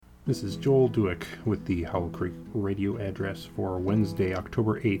This is Joel Dueck with the Howell Creek radio address for Wednesday,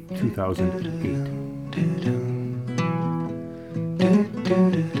 October 8th, 2008.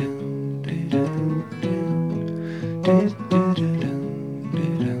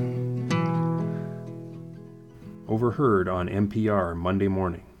 Overheard on NPR Monday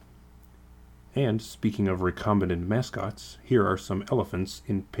morning. And speaking of recombinant mascots, here are some elephants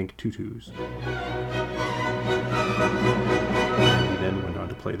in pink tutus. He then went on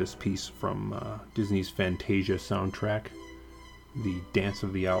to play this piece from Disney's Fantasia soundtrack, The Dance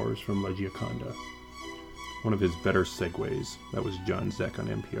of the Hours from La Gioconda. One of his better segues. That was John Zeck on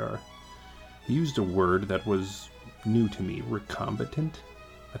NPR. He used a word that was new to me, recombinant.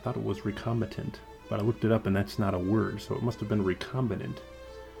 I thought it was recombinant, but I looked it up and that's not a word, so it must have been recombinant.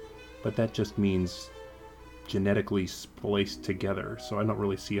 But that just means genetically spliced together, so I don't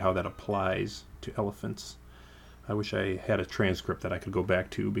really see how that applies to elephants. I wish I had a transcript that I could go back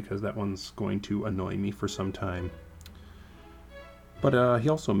to, because that one's going to annoy me for some time. But he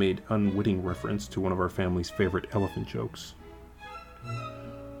also made unwitting reference to one of our family's favorite elephant jokes.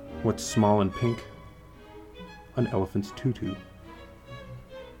 What's small and pink? An elephant's tutu.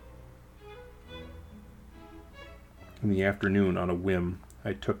 In the afternoon, on a whim,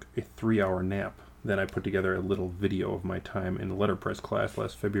 I took a 3-hour nap. Then I put together a little video of my time in the letterpress class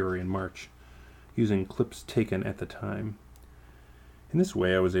last February and March, using clips taken at the time. In this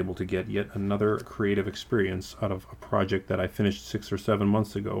way, I was able to get yet another creative experience out of a project that I finished 6 or 7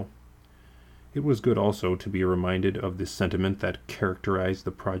 months ago. It was good also to be reminded of the sentiment that characterized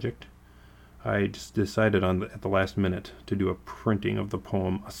the project. I just decided at the last minute to do a printing of the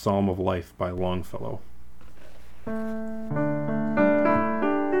poem A Psalm of Life by Longfellow.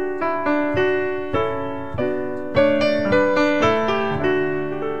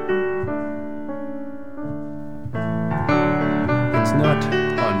 Not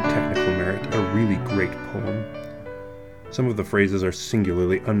on technical merit a really great poem. Some of the phrases are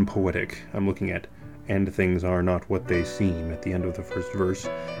singularly unpoetic. I'm looking at "and things are not what they seem" at the end of the first verse,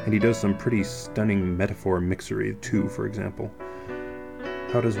 and he does some pretty stunning metaphor mixery too. For example,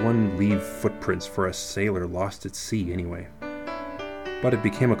 how does one leave footprints for a sailor lost at sea anyway? But it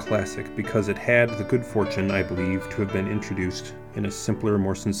became a classic because it had the good fortune, I believe, to have been introduced in a simpler,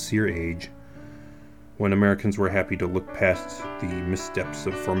 more sincere age, when Americans were happy to look past the missteps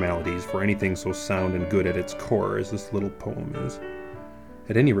of formalities for anything so sound and good at its core as this little poem is.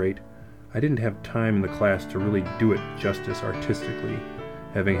 At any rate, I didn't have time in the class to really do it justice artistically,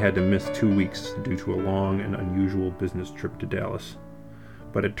 having had to miss 2 weeks due to a long and unusual business trip to Dallas.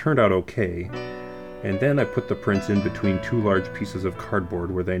 But it turned out okay, and then I put the prints in between 2 large pieces of cardboard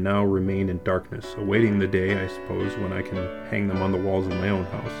where they now remain in darkness, awaiting the day, I suppose, when I can hang them on the walls of my own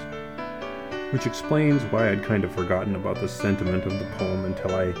house. Which explains why I'd kind of forgotten about the sentiment of the poem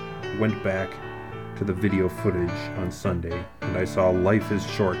until I went back to the video footage on Sunday, and I saw "Life is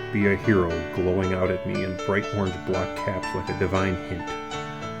short, be a hero" glowing out at me in bright orange block caps like a divine hint.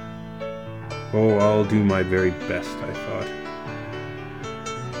 Oh, I'll do my very best, I thought.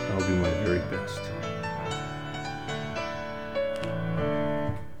 I'll do my very best.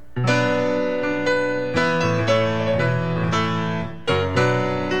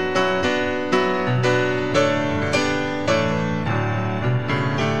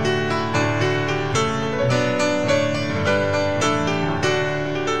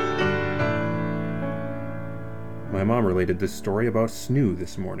 My mom related this story about Snoo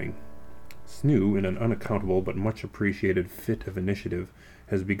this morning. Snoo, in an unaccountable but much appreciated fit of initiative,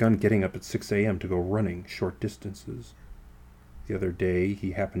 has begun getting up at 6 a.m. to go running short distances. The other day,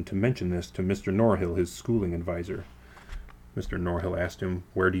 he happened to mention this to Mr. Norhill, his schooling advisor. Mr. Norhill asked him,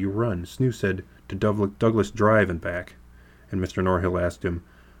 "Where do you run?" Snoo said, "To Douglas Drive and back." And Mr. Norhill asked him,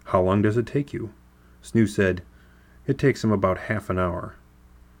 "How long does it take you?" Snoo said, "It takes him about half an hour."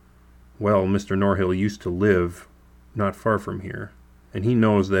 Well, Mr. Norhill used to live not far from here, and he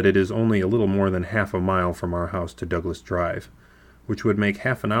knows that it is only a little more than half a mile from our house to Douglas Drive, which would make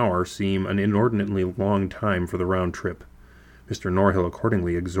half an hour seem an inordinately long time for the round trip. Mr. Norhill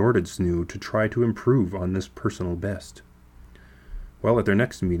accordingly exhorted Snoo to try to improve on this personal best. Well, at their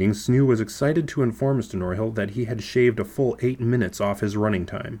next meeting, Snoo was excited to inform Mr. Norhill that he had shaved a full 8 minutes off his running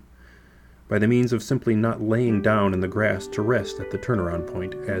time, by the means of simply not laying down in the grass to rest at the turnaround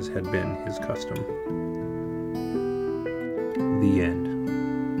point, as had been his custom. The end.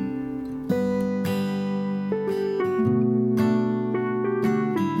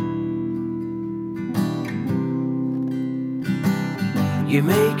 You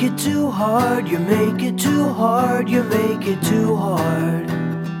make it too hard, you make it too hard, you make it too hard.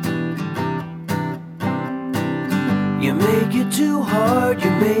 You make it too too hard, you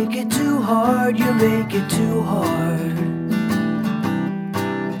make it too hard, you make it too hard.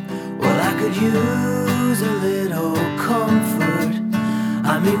 Well, I could use a little comfort.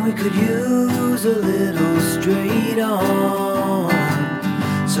 I mean, we could use a little straight on.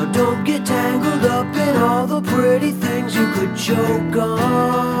 So don't get tangled up in all the pretty things you could choke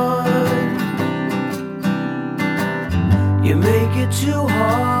on. You make it too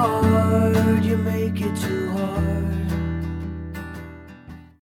hard, you make it too hard.